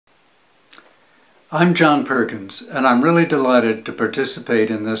I'm John Perkins, and I'm really delighted to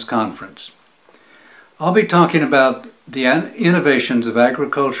participate in this conference. I'll be talking about the innovations of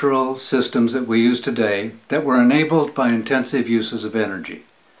agricultural systems that we use today that were enabled by intensive uses of energy.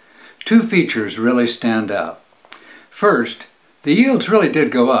 Two features really stand out. First, the yields really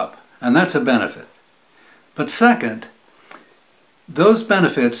did go up, and that's a benefit. But second, those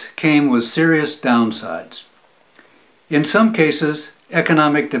benefits came with serious downsides. In some cases,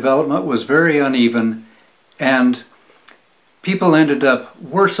 economic development was very uneven, and people ended up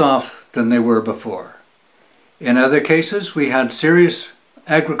worse off than they were before. In other cases, we had serious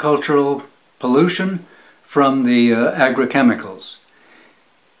agricultural pollution from the agrochemicals.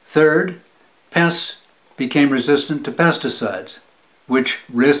 Third, pests became resistant to pesticides, which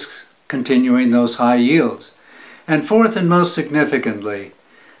risks continuing those high yields. And fourth, and most significantly,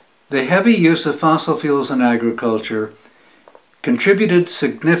 the heavy use of fossil fuels in agriculture contributed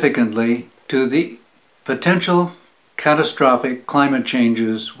significantly to the potential catastrophic climate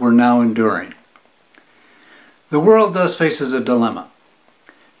changes we're now enduring. The world thus faces a dilemma.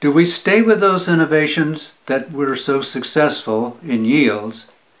 Do we stay with those innovations that were so successful in yields,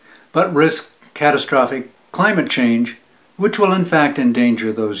 but risk catastrophic climate change, which will in fact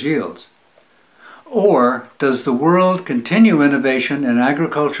endanger those yields? Or does the world continue innovation in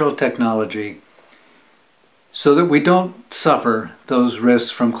agricultural technology so that we don't suffer those risks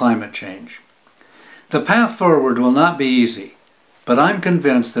from climate change? The path forward will not be easy, but I'm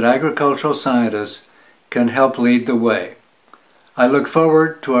convinced that agricultural scientists can help lead the way. I look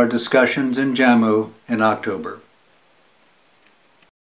forward to our discussions in JAMU in October.